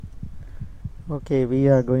Okay, we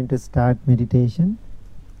are going to start meditation.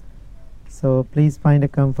 So please find a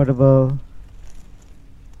comfortable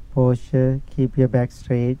posture. Keep your back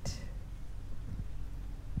straight.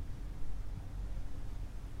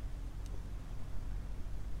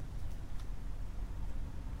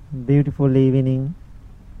 Beautiful evening.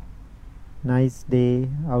 Nice day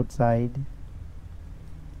outside.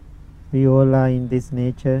 We all are in this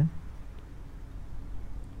nature.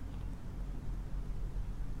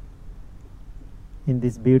 In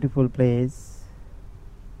this beautiful place.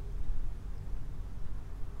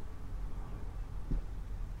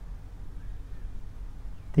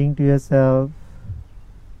 Think to yourself,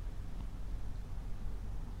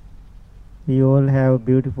 we all have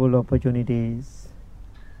beautiful opportunities.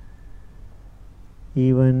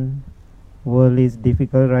 Even world is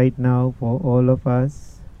difficult right now for all of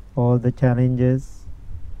us, all the challenges.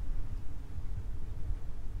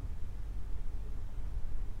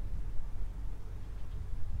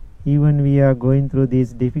 Even we are going through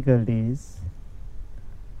these difficulties,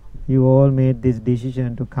 you all made this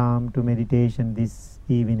decision to come to meditation this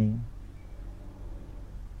evening.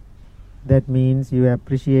 That means you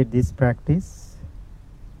appreciate this practice.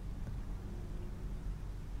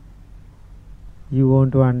 You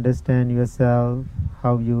want to understand yourself,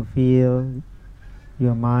 how you feel,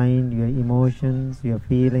 your mind, your emotions, your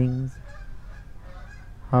feelings,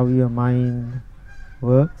 how your mind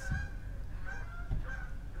works.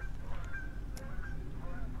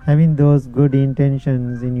 Having those good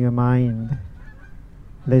intentions in your mind,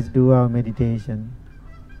 let's do our meditation.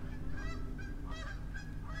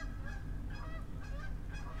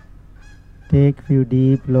 Take few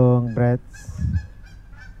deep long breaths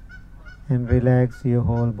and relax your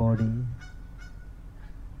whole body.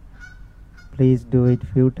 Please do it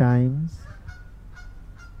few times.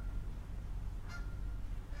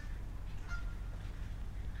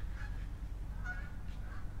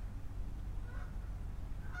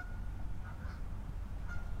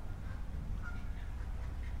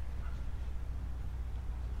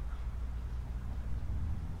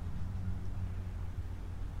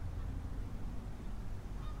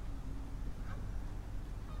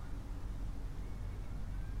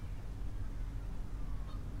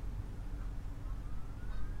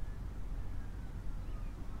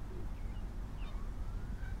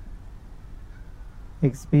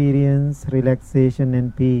 Experience relaxation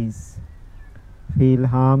and peace. Feel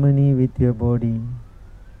harmony with your body.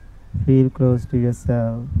 Feel close to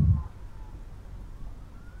yourself.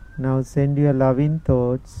 Now send your loving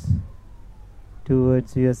thoughts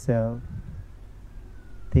towards yourself,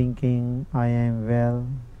 thinking, I am well,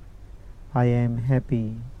 I am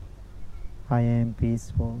happy, I am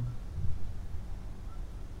peaceful.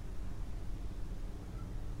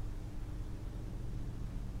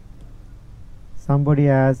 Somebody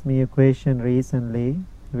asked me a question recently,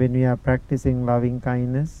 when we are practicing loving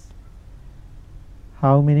kindness,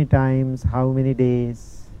 how many times, how many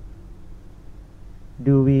days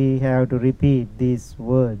do we have to repeat these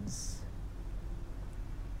words?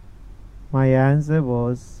 My answer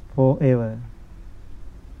was forever,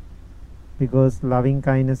 because loving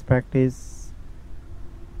kindness practice,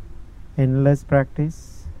 endless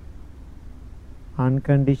practice,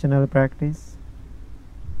 unconditional practice.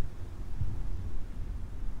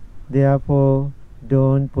 Therefore,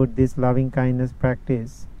 don't put this loving kindness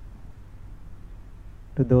practice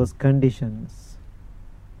to those conditions.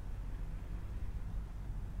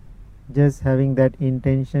 Just having that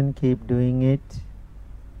intention, keep doing it.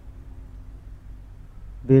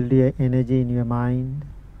 Build your energy in your mind.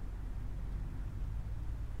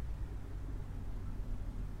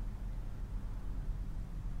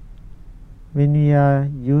 When we are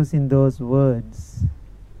using those words,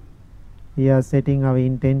 we are setting our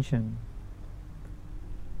intention.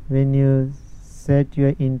 When you set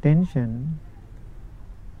your intention,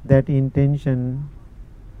 that intention,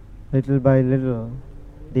 little by little,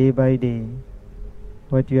 day by day,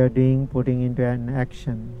 what you are doing, putting into an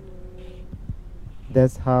action.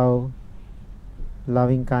 That's how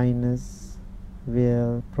loving kindness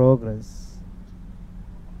will progress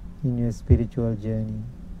in your spiritual journey.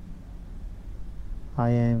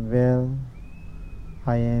 I am well,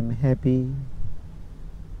 I am happy,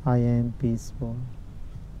 I am peaceful.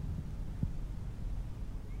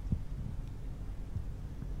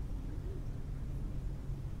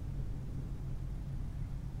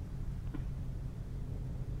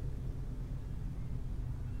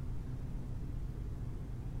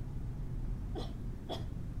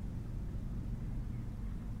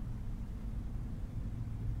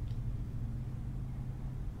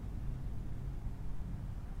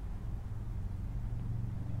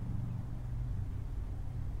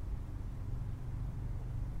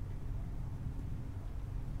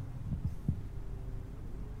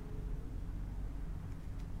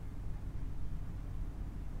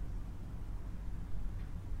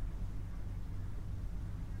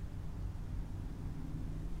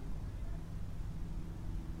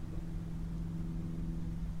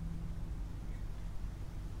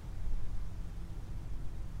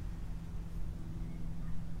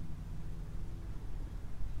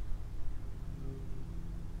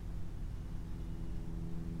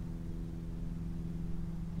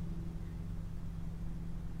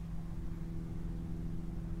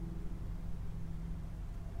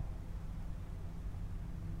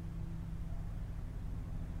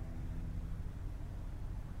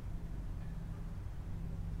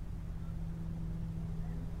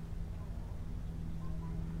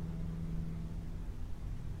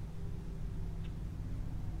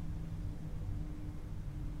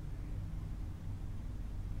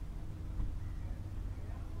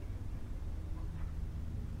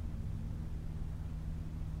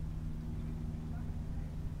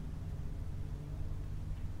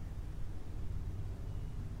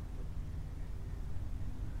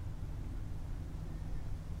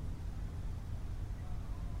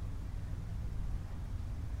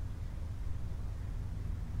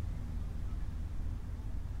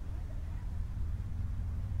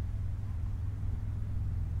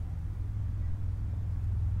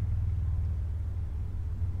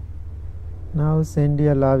 Now send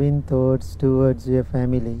your loving thoughts towards your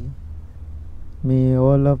family. May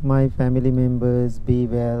all of my family members be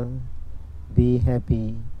well, be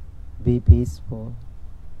happy, be peaceful.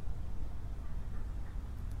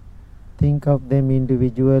 Think of them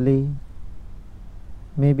individually.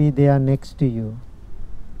 Maybe they are next to you.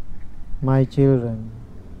 My children,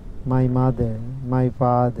 my mother, my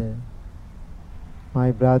father,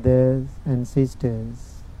 my brothers and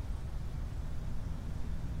sisters.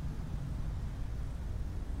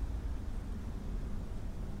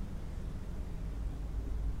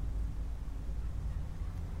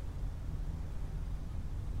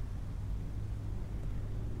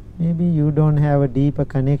 Maybe you don't have a deeper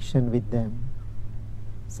connection with them.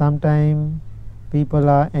 Sometimes people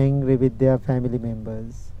are angry with their family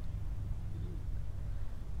members.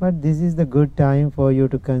 But this is the good time for you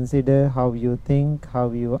to consider how you think,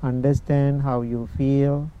 how you understand, how you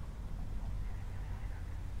feel.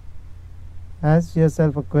 Ask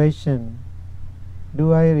yourself a question.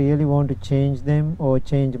 Do I really want to change them or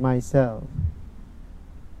change myself?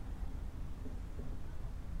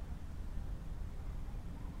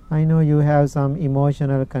 I know you have some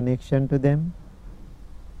emotional connection to them.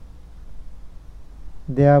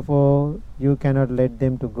 Therefore, you cannot let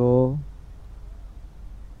them to go.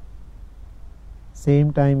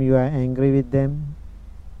 Same time you are angry with them.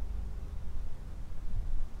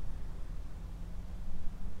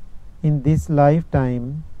 In this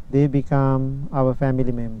lifetime, they become our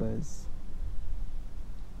family members.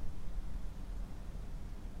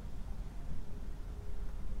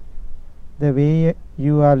 The way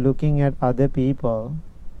you are looking at other people,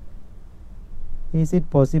 is it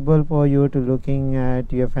possible for you to looking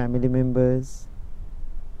at your family members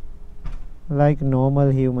like normal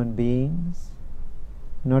human beings,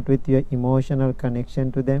 not with your emotional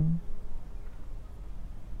connection to them?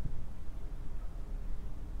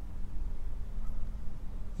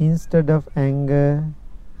 Instead of anger,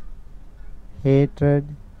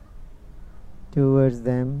 hatred towards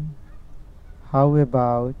them, how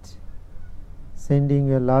about sending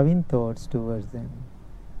your loving thoughts towards them?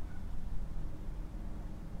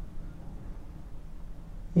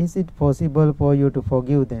 Is it possible for you to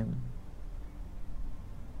forgive them?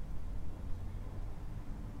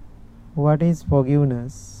 What is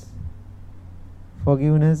forgiveness?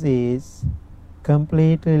 Forgiveness is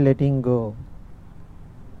completely letting go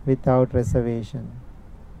without reservation.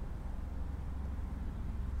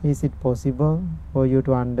 Is it possible for you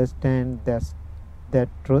to understand that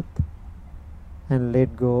truth and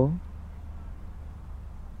let go?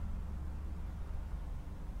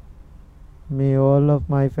 May all of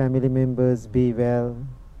my family members be well,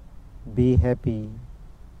 be happy,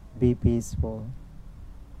 be peaceful.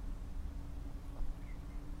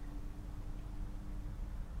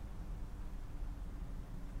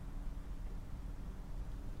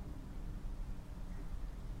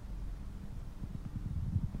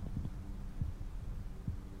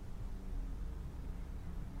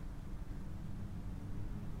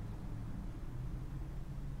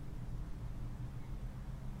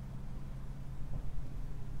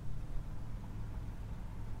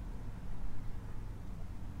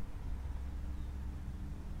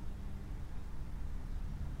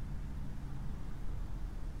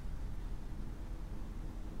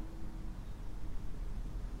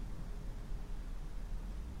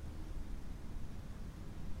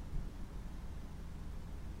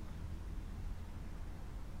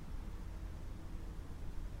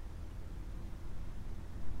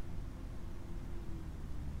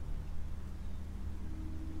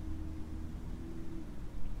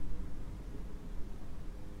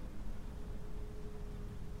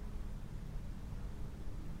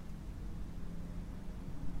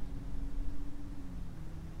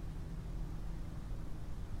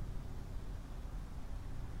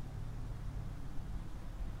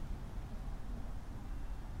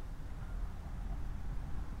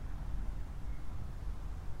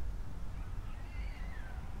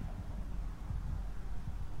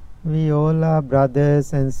 We all are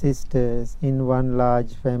brothers and sisters in one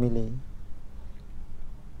large family.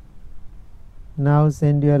 Now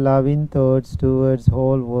send your loving thoughts towards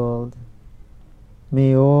whole world.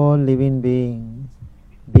 May all living beings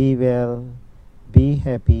be well, be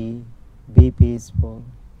happy, be peaceful.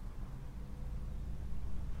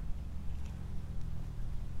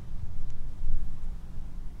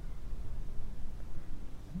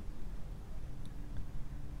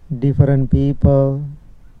 Different people,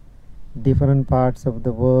 different parts of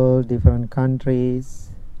the world, different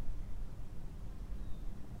countries.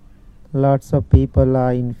 Lots of people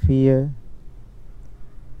are in fear,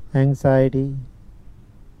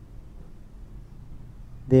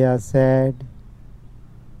 They are sad.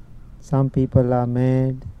 Some people are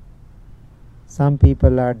mad. Some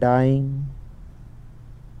people are dying.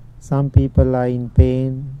 Some people are in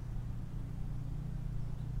pain.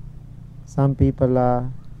 Some people are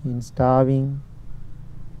in starving.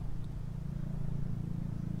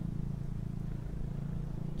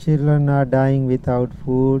 Children are dying without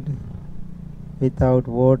food, without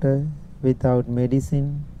water, without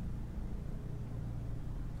medicine.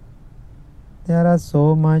 There is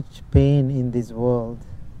so much pain in this world.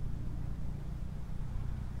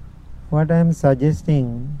 What I am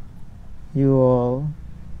suggesting you all,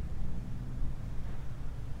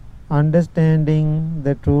 understanding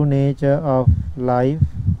the true nature of life,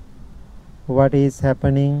 what is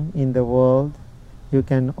happening in the world, you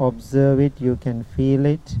can observe it, you can feel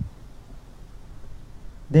it,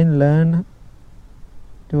 then learn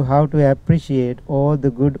to how to appreciate all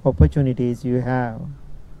the good opportunities you have.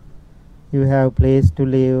 You have place to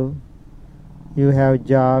live, you have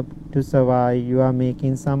job to survive, you are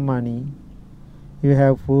making some money, you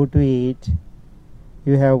have food to eat,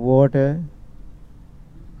 you have water.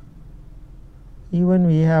 Even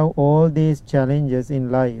we have all these challenges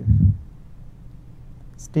in life,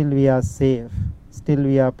 still we are safe, still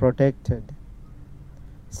we are protected,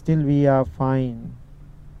 still we are fine.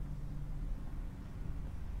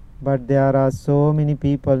 But there are so many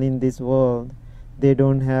people in this world, they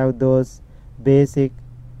don't have those basic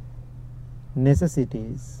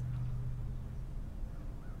necessities.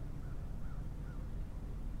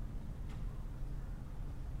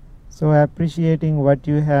 So appreciating what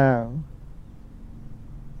you have,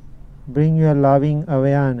 bring your loving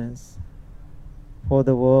awareness for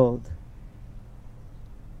the world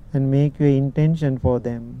and make your intention for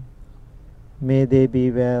them. May they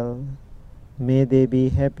be well, may they be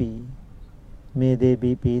happy, may they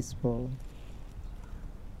be peaceful.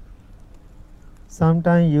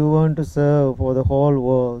 Sometimes you want to serve for the whole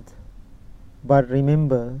world, but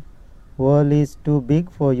remember, world is too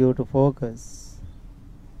big for you to focus.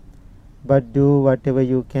 But do whatever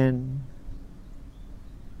you can.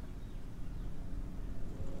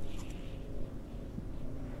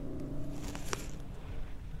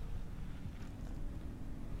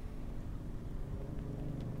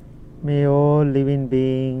 May all living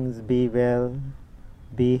beings be well,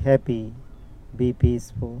 be happy, be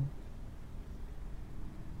peaceful.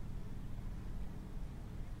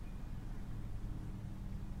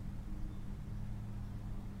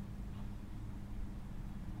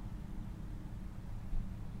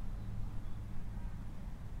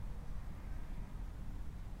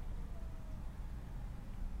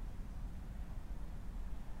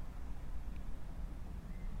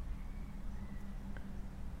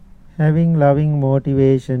 Having loving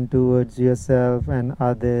motivation towards yourself and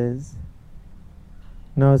others,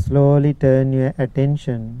 now slowly turn your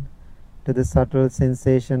attention to the subtle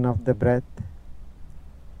sensation of the breath.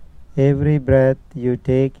 Every breath you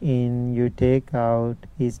take in, you take out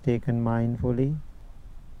is taken mindfully.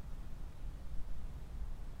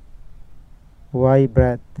 Why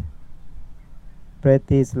breath?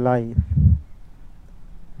 Breath is life.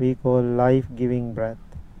 We call life-giving breath.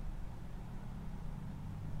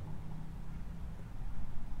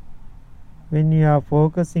 When you are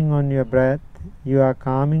focusing on your breath, you are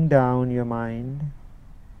calming down your mind,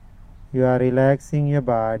 you are relaxing your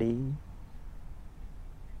body.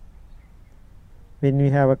 When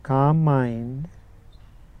you have a calm mind,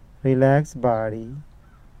 relaxed body,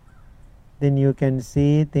 then you can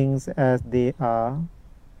see things as they are.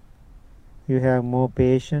 You have more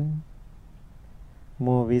patience,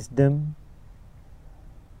 more wisdom.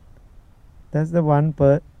 That's the one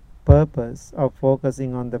purpose of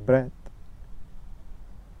focusing on the breath.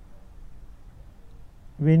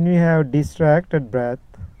 When we have distracted breath,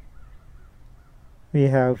 we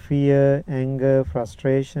have fear, anger,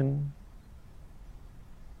 frustration.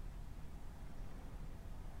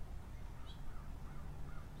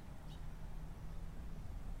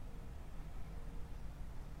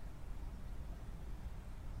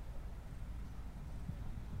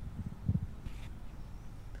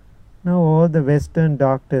 Now all the Western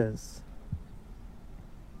doctors,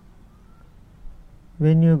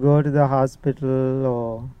 when you go to the hospital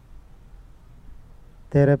or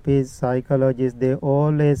therapists, psychologists, they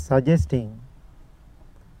always suggesting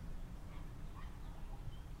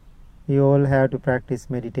you all have to practice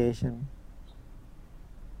meditation.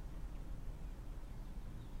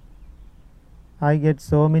 I get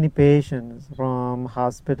so many patients from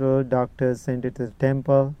hospital, doctors sent to the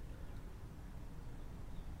temple.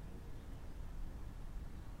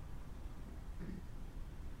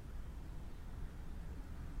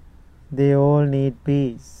 They all need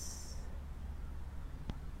peace.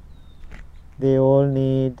 They all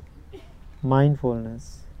need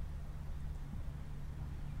mindfulness.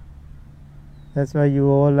 That's why you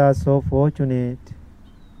all are so fortunate.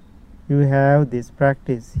 You have this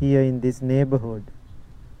practice here in this neighborhood.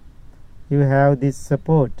 You have this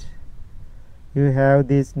support. You have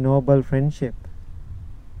this noble friendship.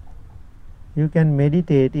 You can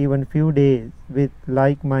meditate even few days with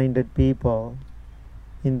like-minded people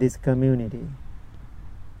in this community.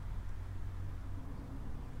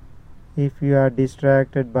 If you are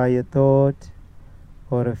distracted by a thought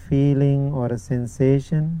or a feeling or a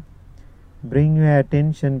sensation, bring your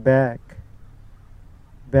attention back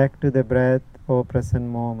to the breath or present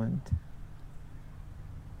moment.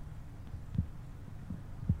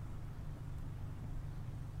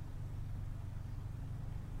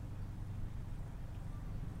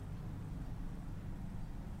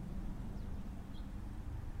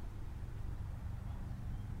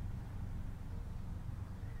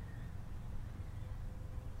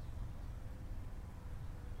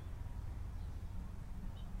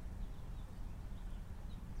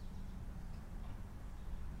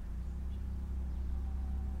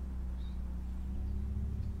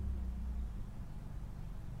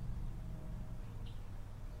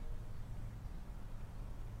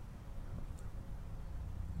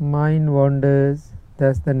 Mind wanders,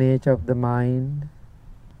 that's the nature of the mind.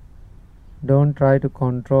 Don't try to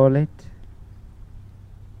control it.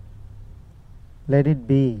 Let it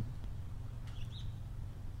be.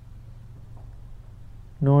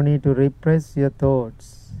 No need to repress your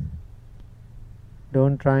thoughts.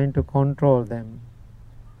 Don't try to control them.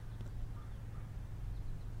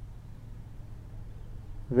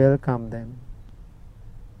 Welcome them.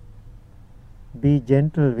 Be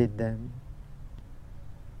gentle with them.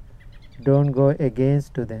 Don't go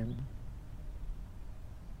against to them.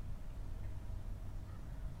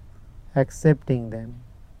 Accepting them,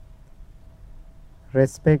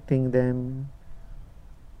 respecting them,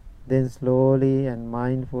 then slowly and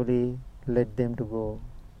mindfully let them to go.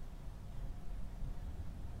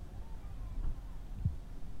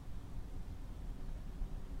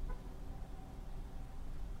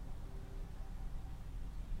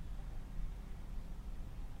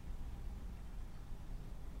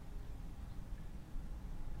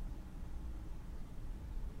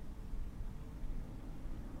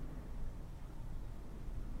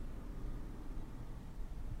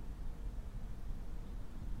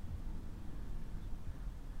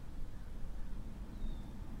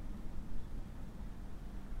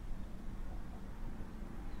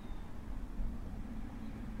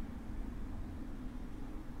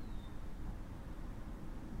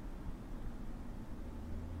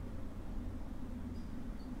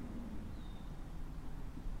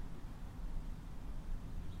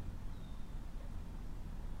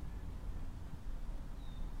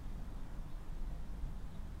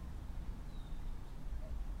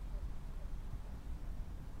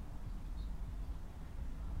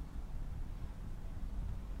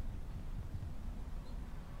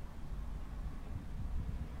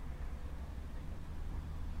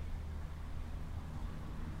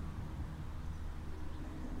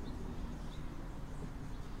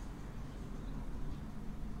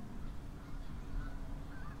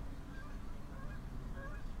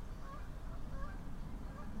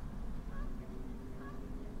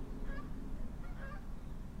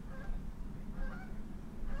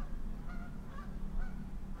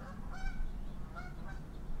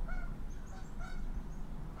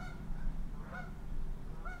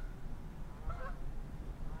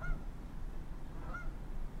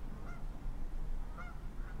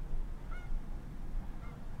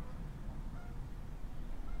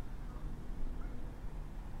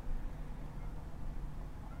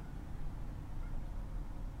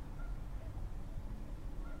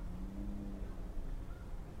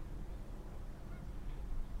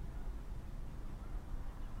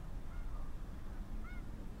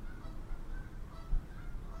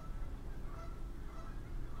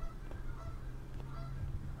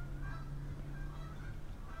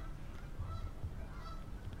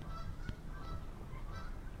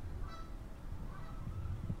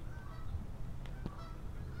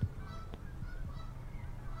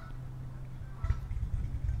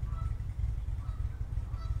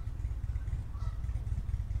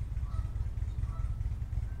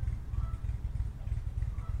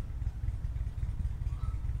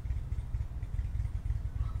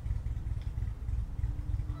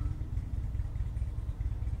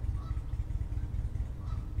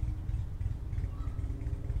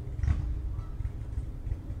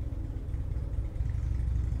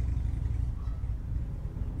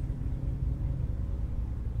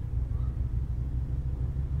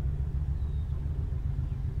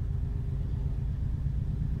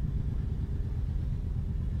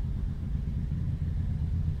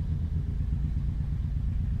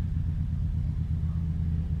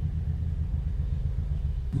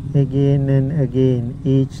 Again and again,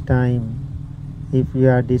 each time, if you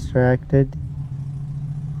are distracted,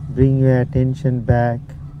 bring your attention back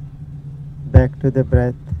to the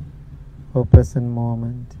breath or present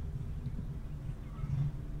moment.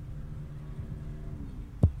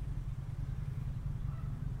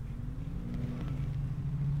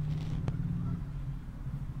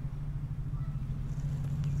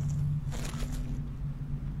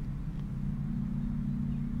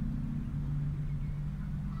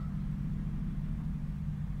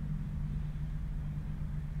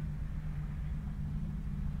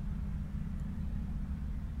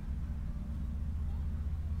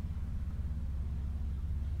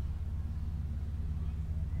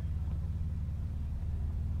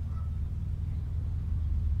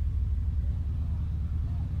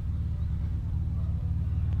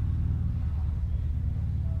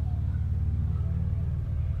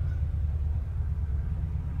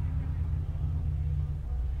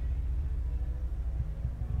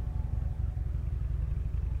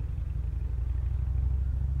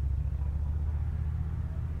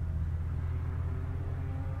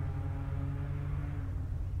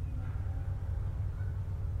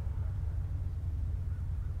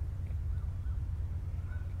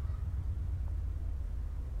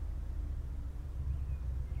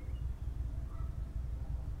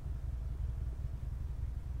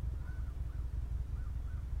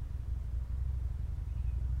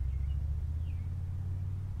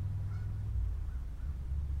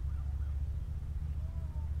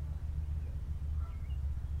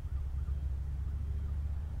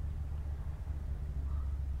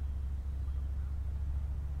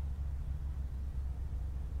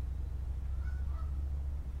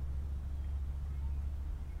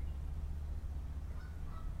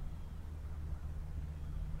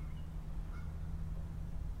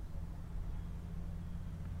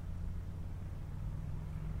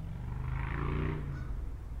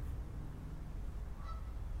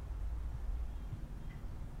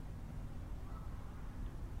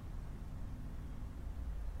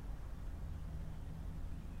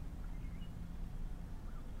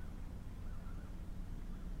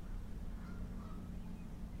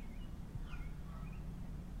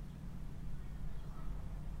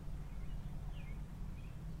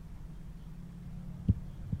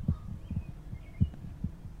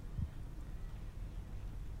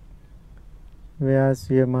 Where's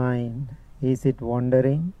your mind? Is it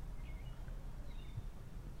wandering?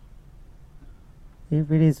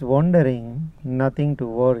 If it is wandering, nothing to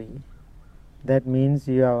worry. That means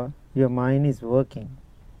your mind is working.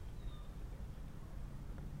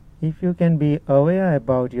 If you can be aware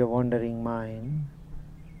about your wandering mind,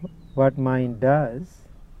 what mind does,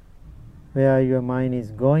 where your mind is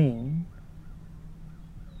going,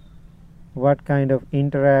 what kind of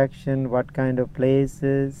interaction, what kind of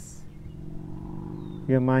places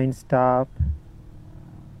your mind stop,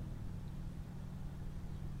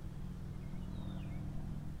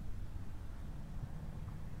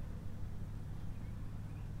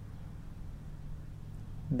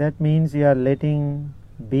 that means you are letting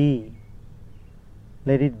be,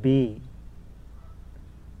 let it be,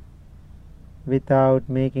 without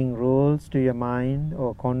making rules to your mind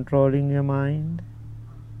or controlling your mind.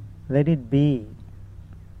 Let it be.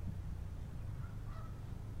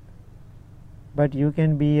 But you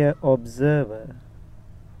can be an observer,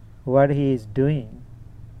 what he is doing.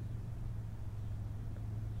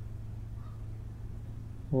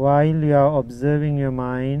 While you are observing your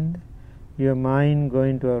mind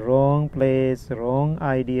going to a wrong place, wrong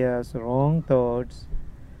ideas, wrong thoughts.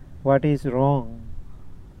 What is wrong?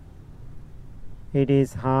 It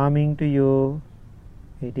is harming to you,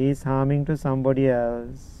 it is harming to somebody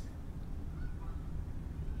else.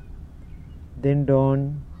 Then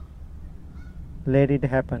don't let it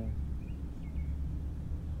happen.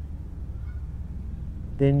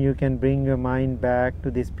 Then you can bring your mind back to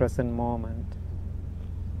this present moment.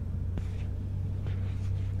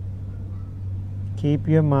 Keep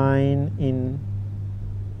your mind in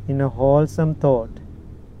a wholesome thought,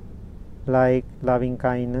 like loving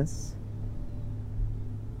kindness.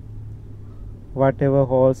 Whatever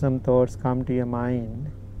wholesome thoughts come to your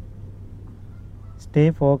mind, stay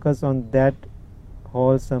focused on that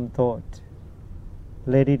wholesome thought.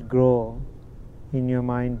 Let it grow in your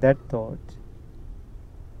mind, that thought.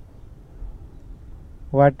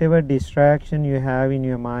 Whatever distraction you have in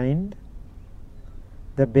your mind,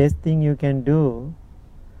 the best thing you can do,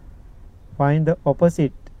 find the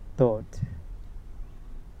opposite thought.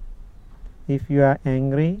 If you are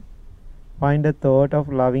angry, find a thought of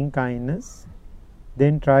loving kindness,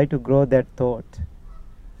 then try to grow that thought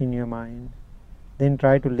in your mind. Then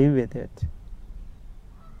try to live with it.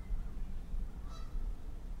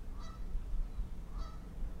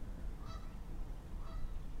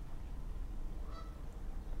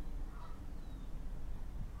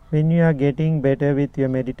 When you are getting better with your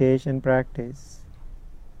meditation practice,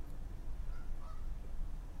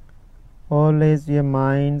 always your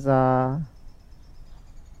minds are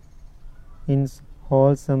in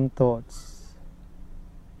wholesome thoughts.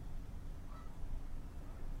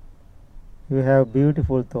 You have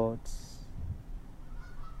beautiful thoughts,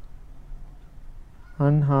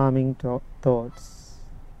 unharming thoughts.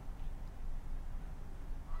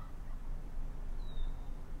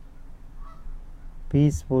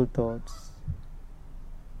 Peaceful thoughts.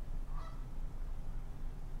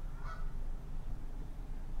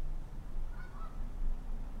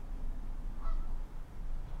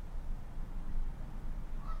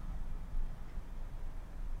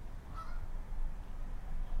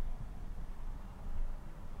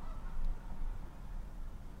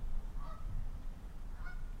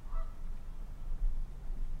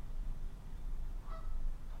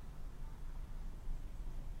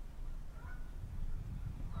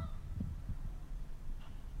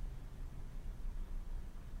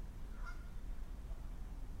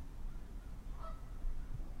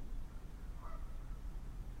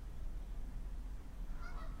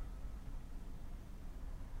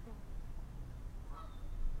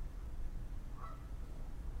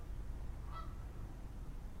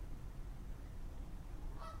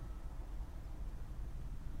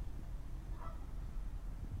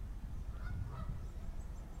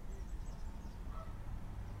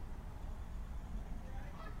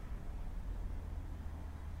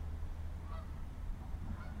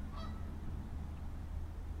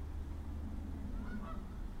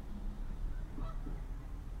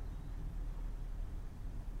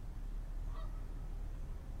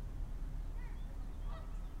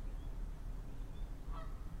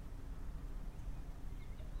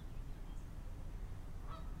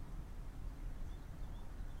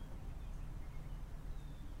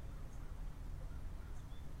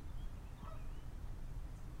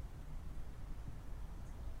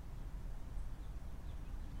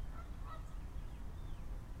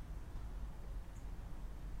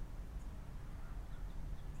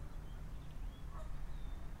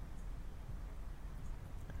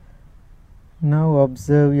 Now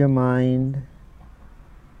observe your mind,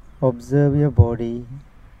 observe your body.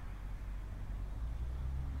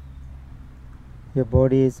 Your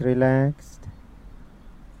body is relaxed,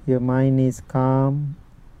 your mind is calm,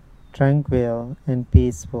 tranquil and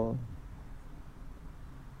peaceful.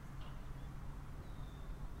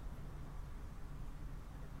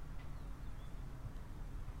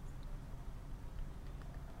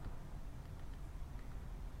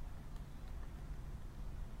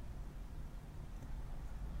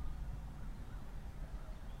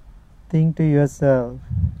 Think to yourself,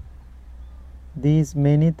 these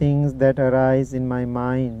many things that arise in my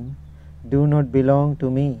mind do not belong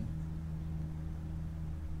to me.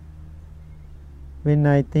 When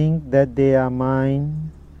I think that they are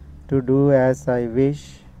mine, to do as I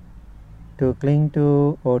wish, to cling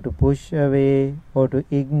to or to push away or to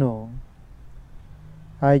ignore,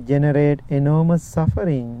 I generate enormous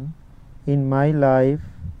suffering in my life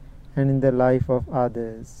and in the life of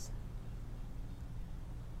others.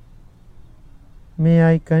 May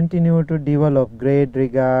I continue to develop great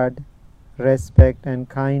regard, respect and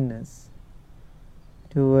kindness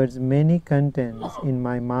towards many contents in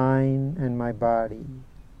my mind and my body.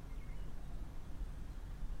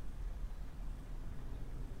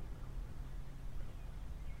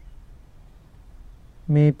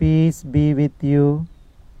 May peace be with you.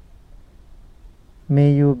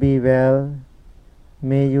 May you be well.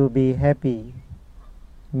 May you be happy.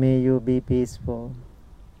 May you be peaceful.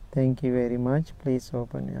 Thank you very much. Please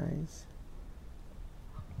open your eyes.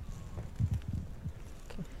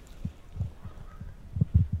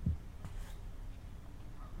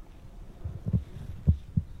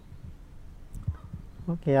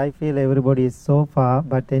 Okay, I feel everybody is so far,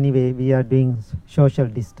 but anyway, we are doing social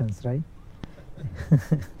distance, right?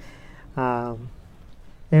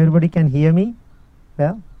 Everybody can hear me?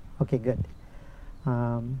 Well, okay, good.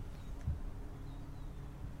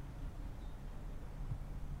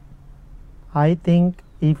 I think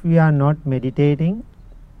if we are not meditating,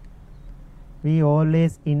 we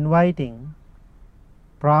always inviting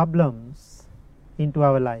problems into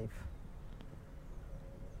our life.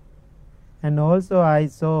 And also I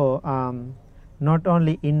saw not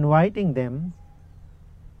only inviting them,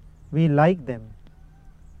 we like them.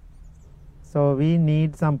 So we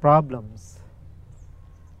need some problems.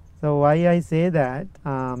 So why I say that,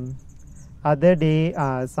 other day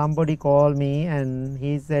somebody called me and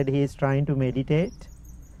he said he is trying to meditate,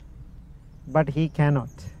 but he cannot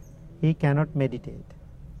meditate.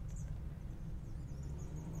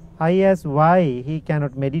 I asked why he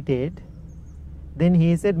cannot meditate. Then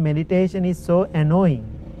he said meditation is so annoying.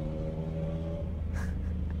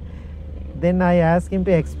 Then I asked him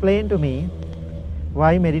to explain to me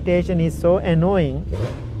why meditation is so annoying.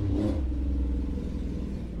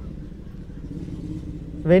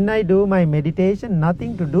 When I do my meditation,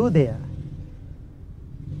 nothing to do there.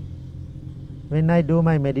 When I do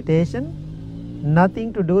my meditation,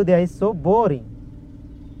 nothing to do there is so boring.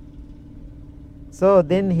 So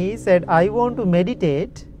then he said, I want to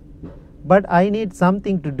meditate, but I need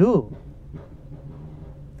something to do.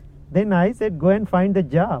 Then I said, go and find a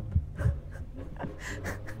job.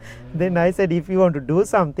 Then I said, if you want to do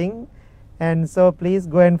something, and so please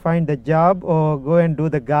go and find a job, or go and do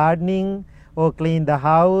the gardening, or clean the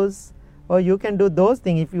house, or you can do those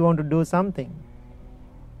things if you want to do something.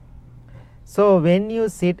 So when you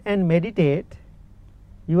sit and meditate,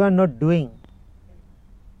 you are not doing.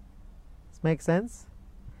 Does make sense?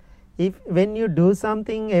 When you do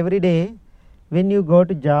something every day, when you go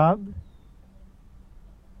to job,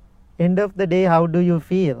 end of the day, how do you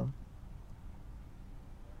feel?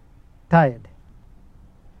 Tired.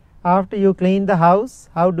 After you clean the house,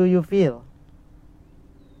 how do you feel?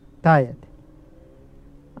 Tired.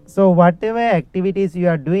 So whatever activities you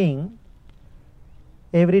are doing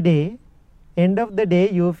every day, end of the day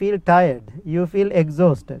you feel tired, you feel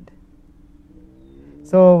exhausted.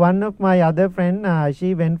 So one of my other friend,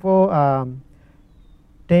 she went for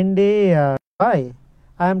 10-day why?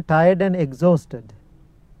 I am tired and exhausted.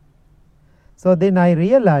 So then I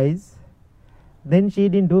realized, then she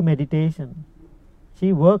didn't do meditation.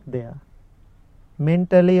 She worked there.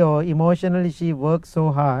 Mentally or emotionally she worked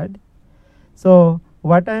so hard. So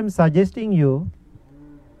what I am suggesting you,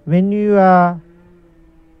 when you are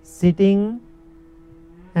sitting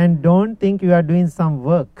and don't think you are doing some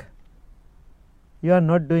work, you are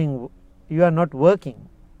not doing, you are not working.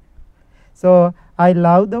 So I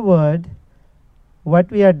love the word, what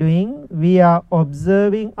we are doing, we are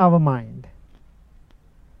observing our mind.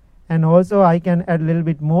 And also I can add a little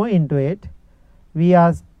bit more into it, we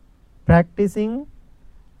are practicing,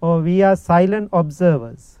 or we are silent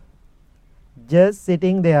observers, just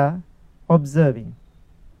sitting there observing.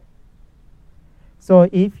 So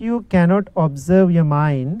if you cannot observe your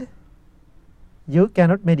mind, you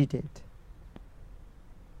cannot meditate.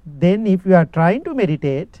 Then if you are trying to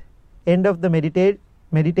meditate, end of the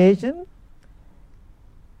meditation,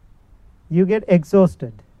 you get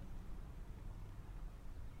exhausted.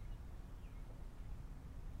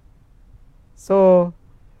 So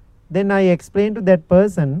then I explained to that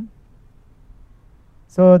person,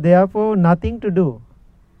 so therefore nothing to do.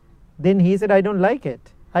 Then he said, I don't like it,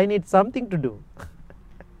 I need something to do.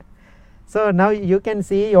 So now you can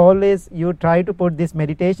see, always you try to put this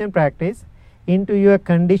meditation practice into your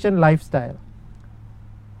conditioned lifestyle.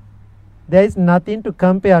 There is nothing to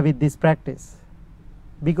compare with this practice,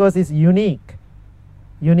 because it's unique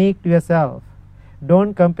to yourself.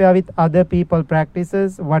 Don't compare with other people's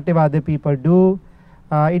practices, whatever other people do.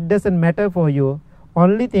 It doesn't matter for you.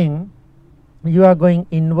 Only thing, you are going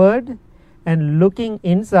inward and looking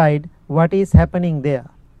inside what is happening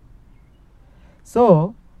there.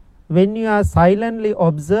 So when you are silently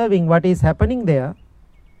observing what is happening there,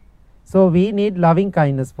 so we need loving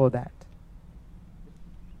kindness for that.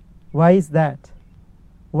 Why is that?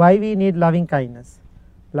 Why we need loving kindness?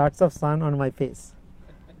 Lots of sun on my face.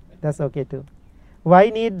 That's okay too. Why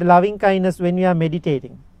need loving kindness when you are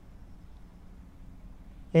meditating?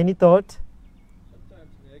 Any thought?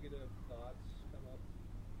 Sometimes negative thoughts come up.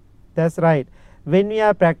 That's right. When we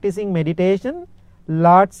are practicing meditation,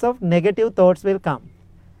 lots of negative thoughts will come.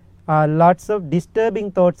 Lots of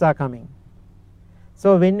disturbing thoughts are coming.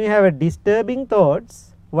 So when you have a disturbing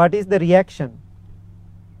thoughts, what is the reaction?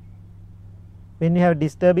 When you have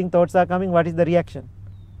disturbing thoughts are coming, what is the reaction?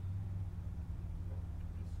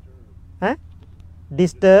 Huh?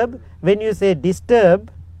 Disturb. When you say disturb,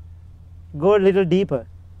 go a little deeper.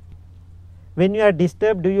 When you are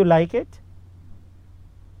disturbed, do you like it?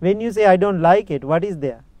 When you say I don't like it, what is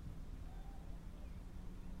there?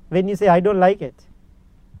 When you say I don't like it?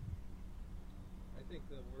 I think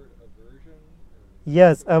the word aversion.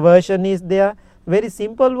 Yes, aversion is there. Very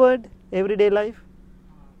simple word, everyday life.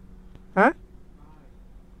 Huh?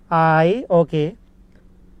 I, okay.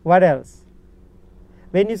 What else?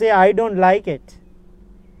 When you say I don't like it,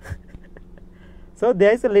 so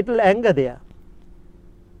there is a little anger there.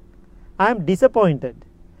 I am disappointed.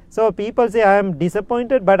 So people say I am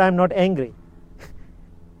disappointed, but I am not angry.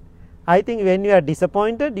 I think when you are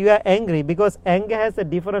disappointed, you are angry, because anger has a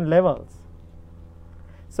different levels.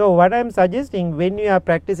 So what I am suggesting, when you are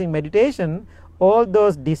practicing meditation, all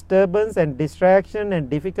those disturbance and distraction and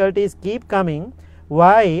difficulties keep coming,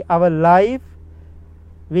 why our life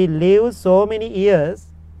we live so many years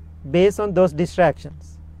based on those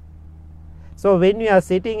distractions. So when you are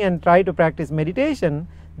sitting and try to practice meditation,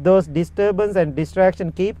 those disturbance and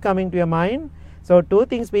distraction keep coming to your mind. So two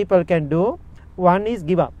things people can do. One is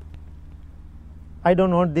give up. I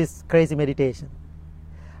don't want this crazy meditation.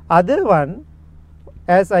 Other one,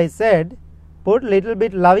 as I said, put little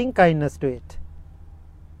bit loving kindness to it.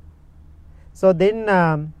 So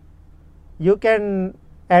then you can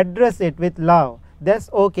address it with love.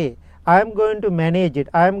 That's okay. I am going to manage it.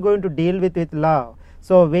 I am going to deal with it with love.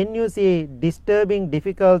 So when you see disturbing,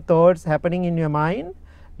 difficult thoughts happening in your mind,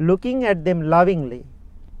 looking at them lovingly.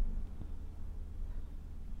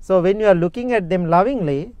 So when you are looking at them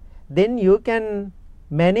lovingly, then you can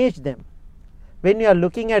manage them. When you are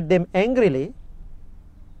looking at them angrily,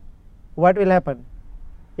 what will happen?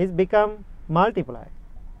 It's become multiplied.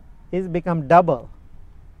 It's become double.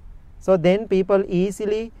 So then people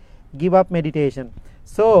easily give up meditation.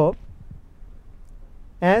 So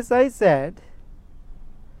as I said,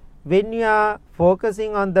 when you are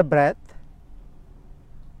focusing on the breath,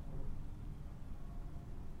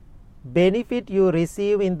 benefit you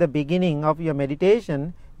receive in the beginning of your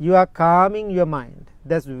meditation, you are calming your mind.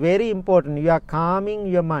 That's very important. You are calming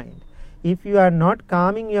your mind. If you are not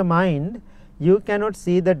calming your mind, you cannot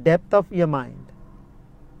see the depth of your mind.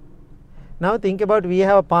 Now think about, we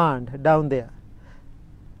have a pond down there.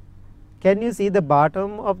 Can you see the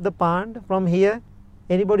bottom of the pond from here?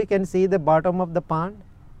 Anybody can see the bottom of the pond?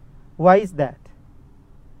 Why is that?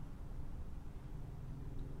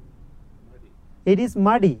 It is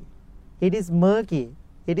muddy. It is murky.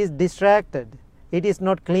 It is distracted. It is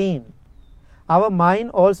not clean. Our mind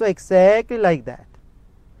also exactly like that.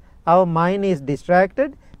 Our mind is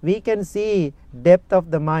distracted. We can see depth of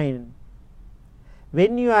the mind.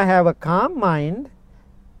 When you have a calm mind,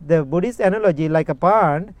 the Buddhist analogy like a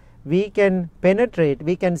pond, we can penetrate,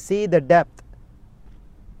 we can see the depth.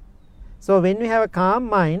 So when you have a calm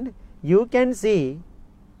mind, you can see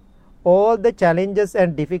all the challenges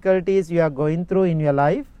and difficulties you are going through in your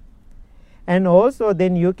life, and also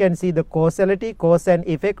then you can see the causality, cause and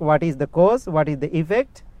effect. What is the cause? What is the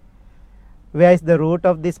effect? Where is the root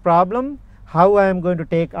of this problem? How I am going to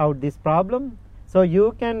take out this problem? So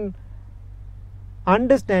you can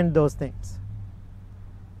understand those things.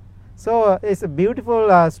 So it's a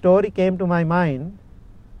beautiful story came to my mind.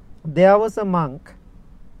 There was a monk.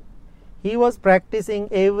 He was practicing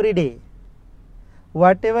every day.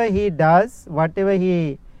 Whatever he does, whatever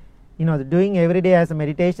he doing every day as a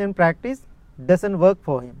meditation practice doesn't work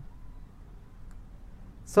for him.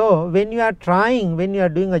 So when you are trying, when you are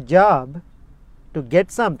doing a job to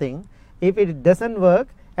get something, if it doesn't work,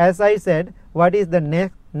 as I said, what is the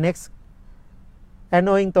next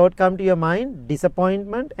annoying thought come to your mind?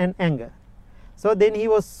 Disappointment and anger. So then he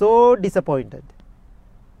was so disappointed.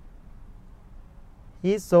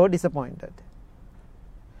 He is so disappointed.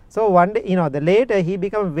 So one day, later he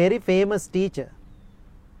became a very famous teacher.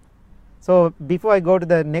 So before I go to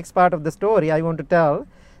the next part of the story, I want to tell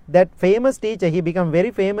that famous teacher, he became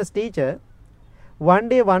very famous teacher. One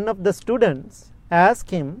day one of the students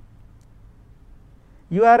asked him,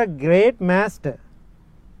 "You are a great master.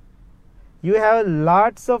 You have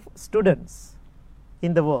lots of students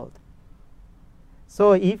in the world.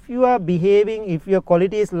 So if you are behaving, if your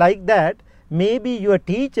quality is like that, maybe your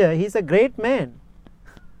teacher, he is a great man."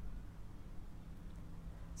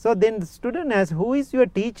 So then the student asked, "Who is your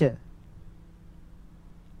teacher?"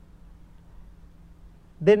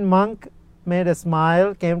 Then monk made a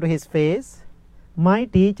smile, came to his face. "My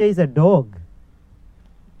teacher is a dog.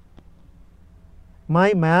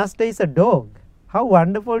 My master is a dog. How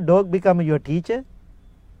wonderful dog become your teacher."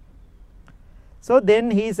 So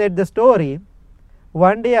then he said the story.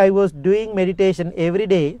 "One day I was doing meditation every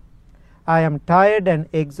day. I am tired and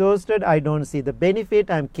exhausted. I don't see the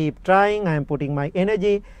benefit. I keep trying. I am putting my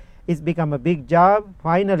energy. It's become a big job.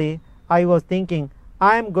 Finally, I was thinking,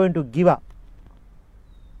 I am going to give up.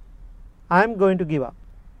 I am going to give up.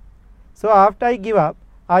 So after I give up,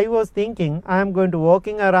 I was thinking I am going to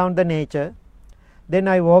walking around the nature. Then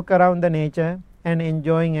I walk around the nature and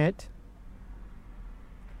enjoying it.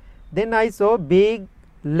 Then I saw big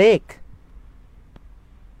lake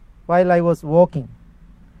while I was walking.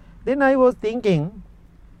 Then I was thinking,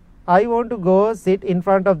 I want to go sit in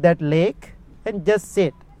front of that lake and just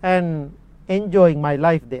sit and enjoying my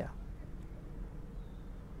life there."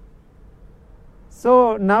 So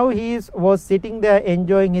now he was sitting there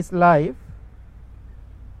enjoying his life.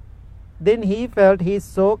 Then he felt he is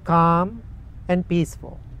so calm and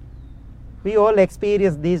peaceful. We all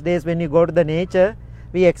experience these days when you go to the nature,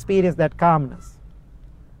 we experience that calmness.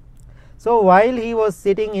 So while he was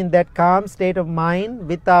sitting in that calm state of mind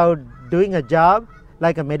without doing a job,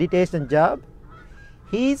 like a meditation job,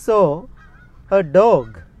 he saw a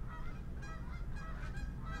dog.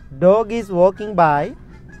 Dog is walking by,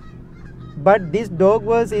 but this dog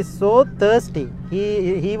is so thirsty.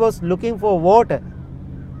 He was looking for water.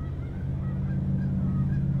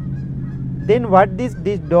 Then what this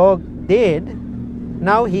dog did,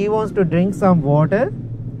 now he wants to drink some water.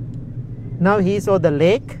 Now he saw the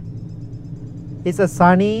lake. It's a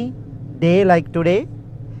sunny day like today.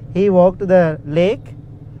 He walked to the lake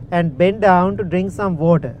and bent down to drink some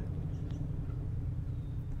water.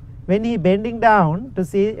 When he bending down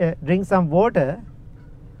to drink some water,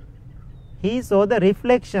 he saw the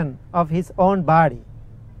reflection of his own body.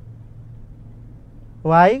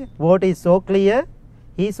 Why? Water is so clear.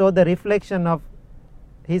 He saw the reflection of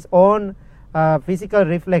his own physical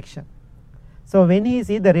reflection. So when he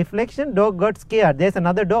see the reflection, dog got scared. There's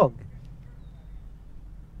another dog.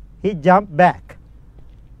 He jumped back.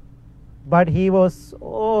 But he wants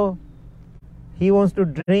to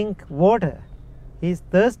drink water. He's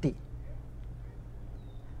thirsty.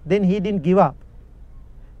 Then he didn't give up.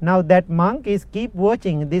 Now that monk is keep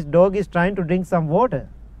watching. This dog is trying to drink some water.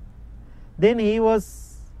 Then he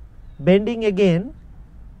was bending again.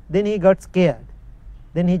 Then he got scared.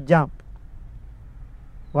 Then he jumped.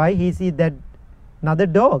 Why? He see that another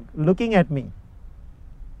dog looking at me.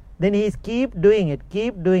 Then he keep doing it.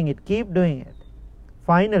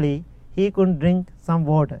 Finally, he couldn't drink some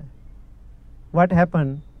water. What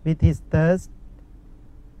happened with his thirst?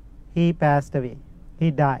 He passed away.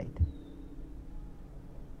 He died.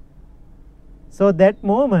 So that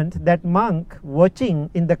moment, that monk watching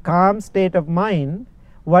in the calm state of mind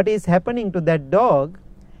what is happening to that dog,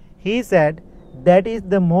 he said, that is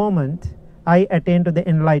the moment I attain to the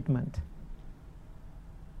enlightenment.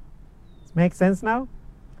 Makes sense now?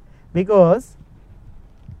 Because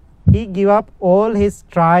he gave up all his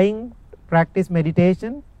trying practice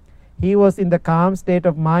meditation. He was in the calm state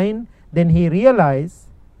of mind. Then he realized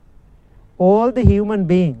all the human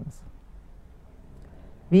beings,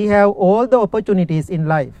 we have all the opportunities in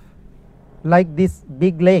life, like this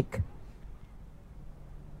big lake.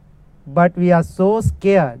 But we are so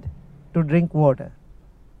scared to drink water.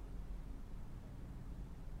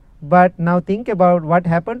 But now think about what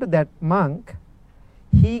happened to that monk.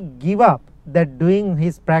 He gave up that doing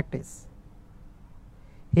his practice.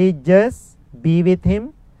 He just be with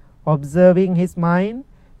him, observing his mind,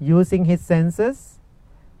 using his senses.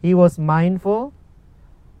 He was mindful.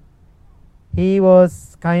 He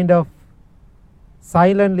was kind of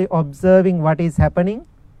silently observing what is happening.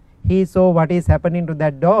 He saw what is happening to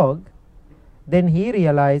that dog. Then he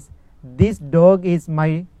realized, this dog is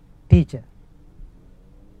my teacher.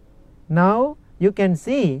 Now you can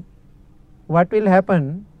see what will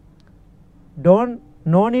happen.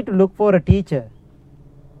 No need to look for a teacher.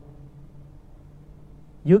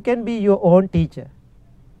 You can be your own teacher.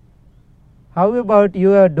 How about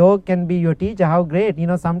your dog can be your teacher? How great.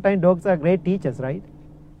 Sometimes dogs are great teachers, right?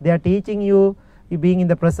 They are teaching you being in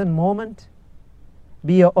the present moment.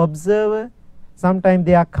 Be an observer. Sometimes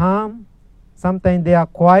they are calm. Sometimes they are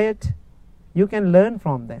quiet. You can learn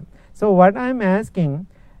from them. So what I am asking,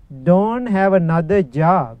 don't have another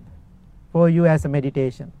job for you as a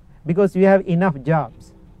meditation, because you have enough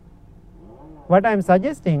jobs. What I am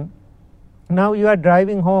suggesting, now you are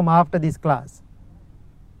driving home after this class.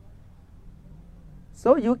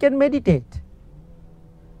 So you can meditate.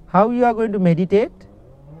 How you are going to meditate?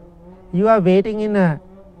 You are waiting in a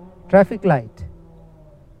traffic light.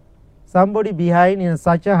 Somebody behind in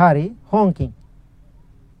such a hurry honking.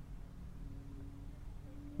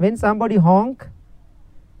 When somebody honk,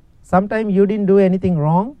 sometimes you didn't do anything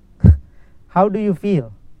wrong. How do you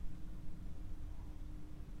feel?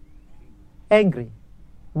 Angry.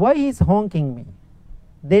 Why is honking me?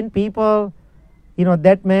 Then people,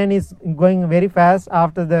 that man is going very fast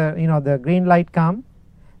after the green light come.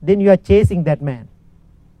 Then you are chasing that man.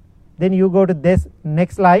 Then you go to this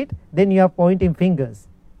next light. Then you are pointing fingers.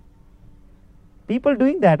 People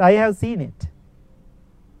doing that, I have seen it.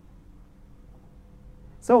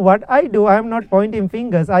 So what I do, I am not pointing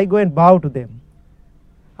fingers. I go and bow to them.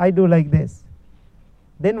 I do like this.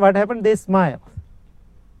 Then what happened? They smile.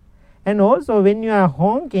 And also when you are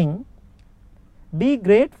honking, be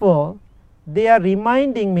grateful. They are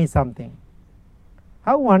reminding me something.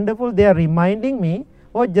 How wonderful they are reminding me.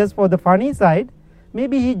 Or just for the funny side,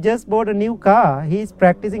 maybe he just bought a new car. He is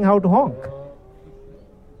practicing how to honk.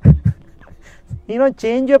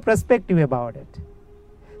 Change your perspective about it.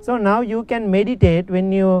 So now you can meditate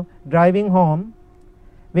when you driving home,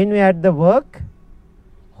 when you are at the work,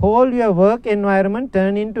 whole your work environment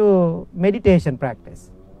turn into meditation practice.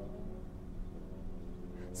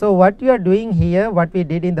 So what you are doing here, what we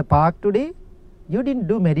did in the park today, you didn't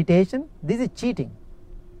do meditation. This is cheating.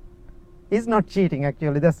 It's not cheating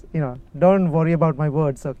actually. That's, don't worry about my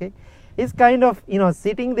words, okay? It's kind of,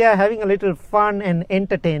 sitting there having a little fun and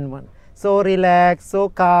entertainment. So relaxed, so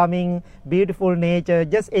calming, beautiful nature,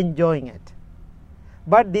 just enjoying it.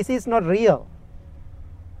 But this is not real.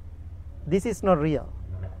 This is not real.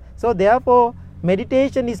 So therefore,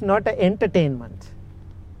 meditation is not an entertainment.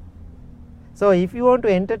 So if you want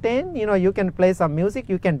to entertain, you can play some music,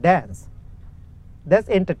 you can dance. That's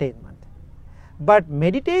entertainment. But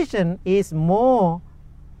meditation is more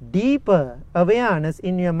deeper awareness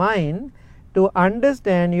in your mind to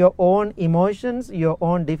understand your own emotions, your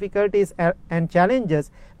own difficulties and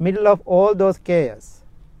challenges, middle of all those chaos.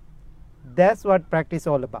 That's what practice is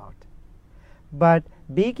all about. But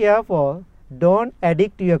be careful, don't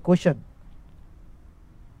addict to your cushion.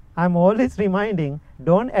 I'm always reminding,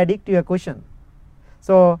 don't addict to your cushion.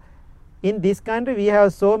 So in this country we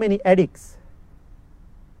have so many addicts.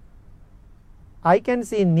 I can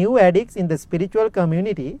see new addicts in the spiritual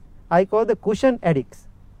community. I call the cushion addicts.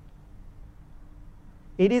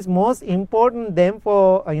 It is most important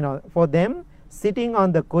for them sitting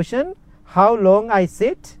on the cushion. How long I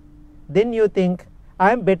sit, then you think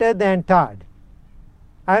I am better than Todd.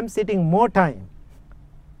 I am sitting more time.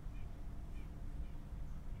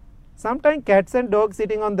 Sometimes cats and dogs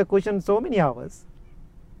sitting on the cushion so many hours.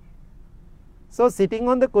 So sitting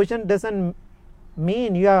on the cushion doesn't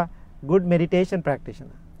mean you are good meditation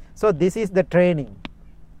practitioner. So this is the training.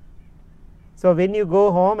 So when you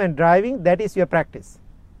go home and driving, that is your practice.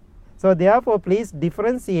 So therefore please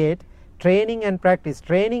differentiate training and practice.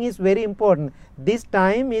 Training is very important. This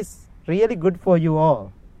time is really good for you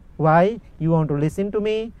all. Why? You want to listen to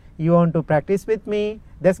me, you want to practice with me,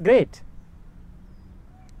 that's great.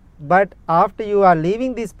 But after you are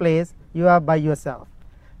leaving this place, you are by yourself.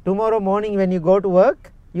 Tomorrow morning when you go to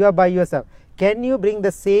work, you are by yourself. Can you bring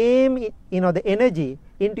the same, the energy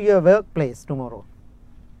into your workplace tomorrow?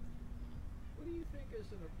 What do you think is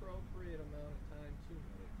an appropriate amount of time to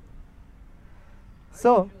meditate?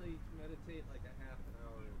 So, I usually meditate like a half an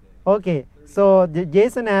hour a day. Okay. So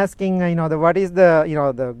Jason asking, what is the,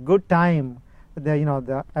 the good time,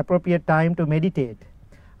 the appropriate time to meditate.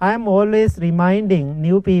 I am always reminding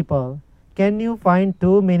new people, can you find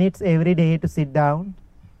 2 minutes every day to sit down?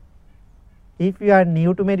 If you are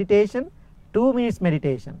new to meditation, 2 minutes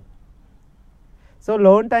meditation. So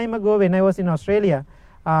long time ago when I was in Australia,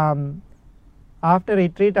 after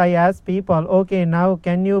retreat I asked people, okay, now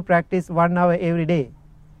can you practice 1 hour every day?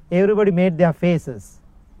 Everybody made their faces.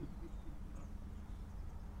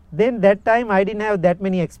 Then that time I didn't have that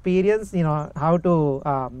many experience, how to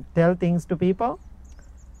tell things to people.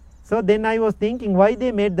 So then I was thinking why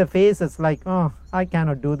they made the faces like, oh, I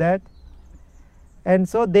cannot do that. And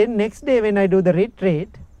so then next day when I do the retreat,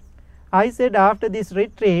 I said after this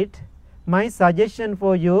retreat, my suggestion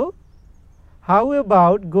for you, how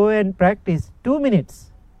about go and practice 2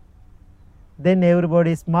 minutes? Then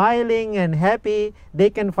everybody is smiling and happy, they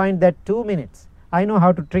can find that 2 minutes. I know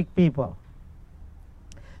how to trick people.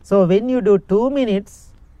 So when you do 2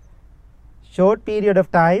 minutes, short period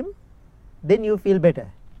of time, then you feel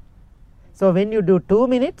better. So when you do 2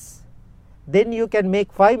 minutes, then you can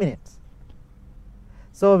make 5 minutes.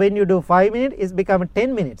 So when you do 5 minutes, it's become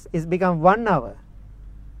 10 minutes, it's become 1 hour.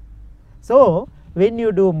 So when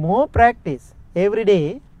you do more practice every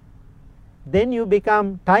day, then you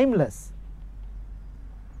become timeless.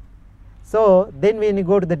 So then when you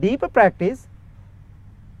go to the deeper practice,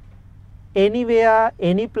 anywhere,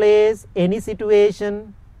 any place, any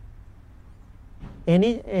situation,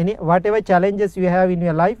 any whatever challenges you have in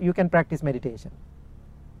your life, you can practice meditation.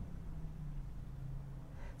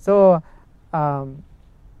 So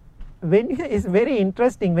it's very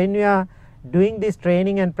interesting when you are doing this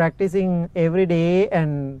training and practicing every day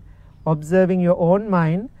and observing your own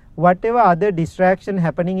mind, whatever other distraction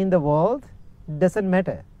happening in the world doesn't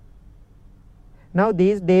matter. Now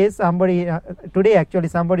these days today actually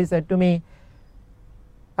somebody said to me,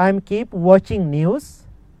 I keep watching news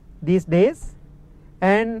these days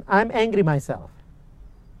and I'm angry myself.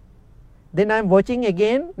 Then I'm watching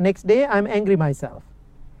again, next day I'm angry myself.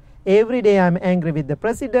 Every day I'm angry with the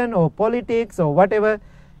president or politics or whatever,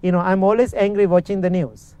 I'm always angry watching the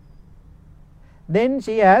news. Then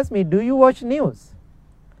she asked me, do you watch news?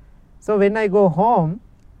 So when I go home,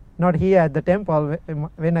 not here at the temple,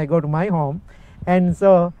 when I go to my home, and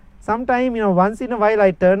so sometime, once in a while I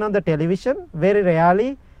turn on the television, very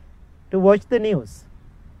rarely, to watch the news.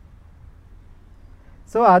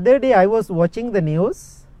 So other day I was watching the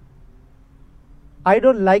news. I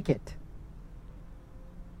don't like it.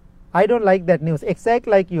 I don't like that news.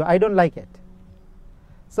 Exactly like you, I don't like it.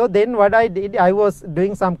 So then what I did, I was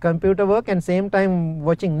doing some computer work and same time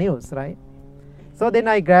watching news, right? So then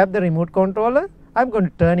I grabbed the remote controller. I'm going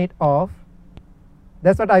to turn it off.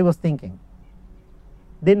 That's what I was thinking.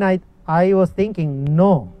 Then I was thinking,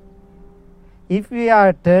 no. If we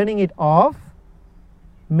are turning it off,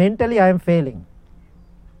 mentally I am failing.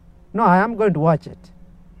 No, I am going to watch it.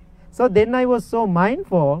 So then I was so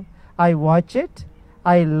mindful. I watch it.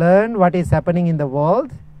 I learn what is happening in the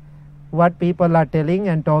world, what people are telling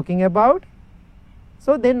and talking about.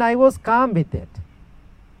 So then I was calm with it.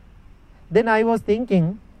 Then I was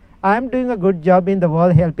thinking, I am doing a good job in the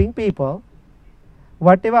world helping people.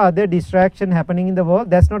 Whatever other distraction happening in the world,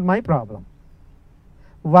 that's not my problem.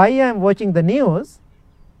 Why I am watching the news?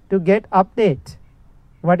 To get update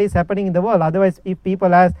what is happening in the world. Otherwise, if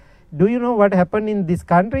people ask, do you know what happened in this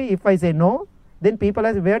country? If I say no, then people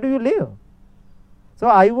ask, where do you live? So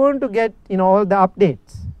I want to get all the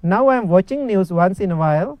updates. Now I am watching news once in a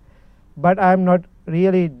while, but I am not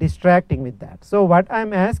really distracting with that. So what I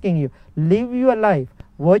am asking you, live your life,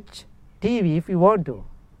 watch TV if you want to,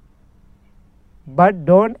 but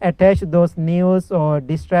don't attach those news or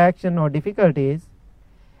distraction or difficulties,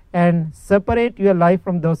 and separate your life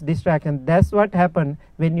from those distractions. That's what happens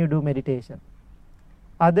when you do meditation.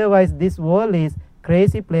 Otherwise this world is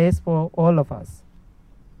crazy place for all of us.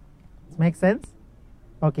 Make sense?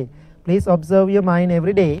 Okay, please observe your mind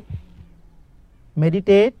every day.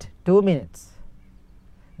 Meditate 2 minutes.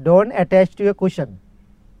 Don't attach to your cushion.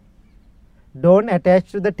 Don't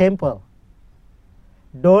attach to the temple.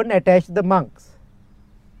 Don't attach to the monks.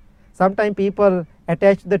 Sometimes people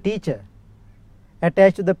attach to the teacher,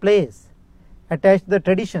 attach to the place, attach to the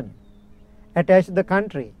tradition, attach to the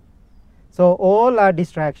country. So all are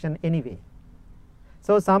distraction anyway.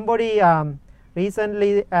 So somebody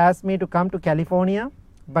recently asked me to come to California,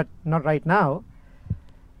 but not right now.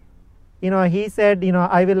 He said,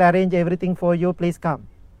 I will arrange everything for you, please come.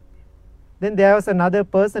 Then there was another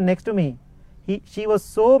person next to me. She was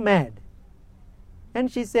so mad. And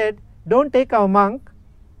she said, don't take our monk.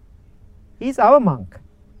 He's our monk.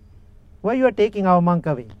 Why you are taking our monk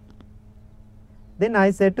away? Then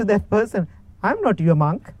I said to that person, I'm not your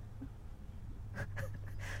monk.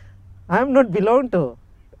 I am not belong to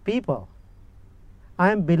people.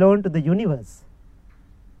 I am belong to the universe.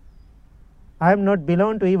 I am not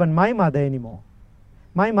belong to even my mother anymore.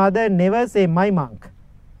 My mother never say my monk.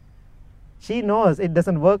 She knows it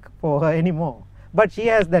doesn't work for her anymore. But she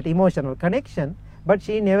has that emotional connection. But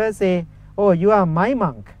she never say, oh, you are my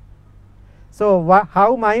monk. So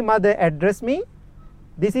how my mother address me?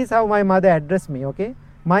 This is how my mother address me, okay?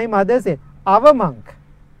 My mother say, our monk.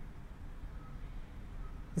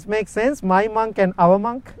 This makes sense? My monk and our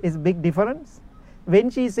monk is big difference. When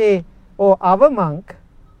she say, oh, our monk,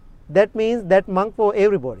 that means that monk for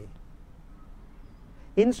everybody.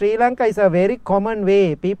 In Sri Lanka, it's a very common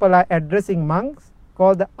way people are addressing monks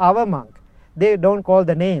called the our monk. They don't call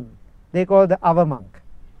the name. They call the our monk.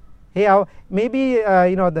 Hey, maybe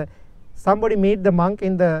somebody meet the monk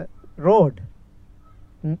in the road.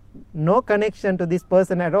 No connection to this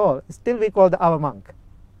person at all. Still we call the our monk.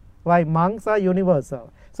 Why? Monks are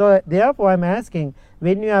universal. So therefore I am asking,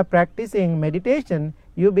 when you are practicing meditation,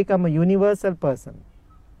 you become a universal person.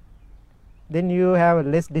 Then you have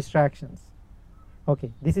less distractions.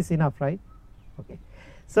 Okay, this is enough, right? Okay.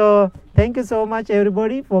 So thank you so much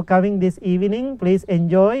everybody for coming this evening. Please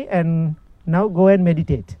enjoy and now go and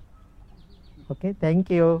meditate. Okay, thank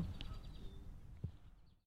you.